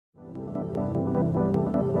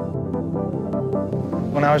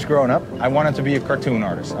When I was growing up, I wanted to be a cartoon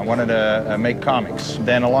artist. I wanted to make comics.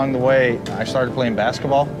 Then along the way, I started playing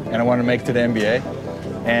basketball, and I wanted to make it to the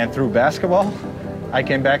NBA. And through basketball, I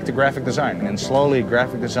came back to graphic design. And slowly,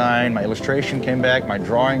 graphic design, my illustration came back, my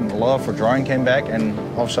love for drawing came back, and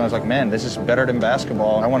all of a sudden I was like, man, this is better than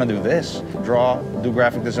basketball. I want to do this. Draw, do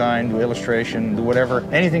graphic design, do illustration, do whatever.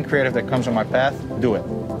 Anything creative that comes on my path, do it.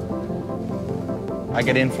 I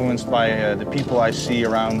get influenced by the people I see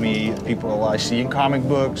around me, the people I see in comic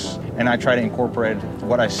books, and I try to incorporate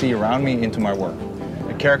what I see around me into my work.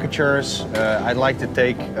 The caricatures, I'd like to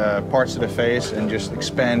take parts of the face and just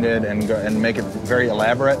expand it and make it very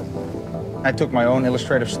elaborate. I took my own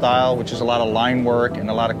illustrative style, which is a lot of line work and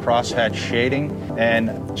a lot of crosshatch shading,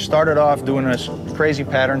 and started off doing this crazy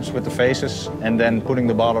patterns with the faces and then putting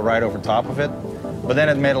the bottle right over top of it. But then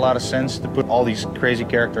it made a lot of sense to put all these crazy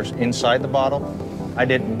characters inside the bottle. I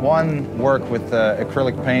did one work with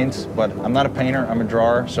acrylic paint, but I'm not a painter, I'm a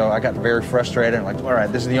drawer, so I got very frustrated. I'm like, all right,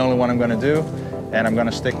 this is the only one I'm going to do, and I'm going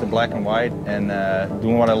to stick to black and white and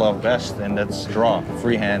doing what I love best, and that's draw,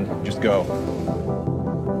 freehand, just go.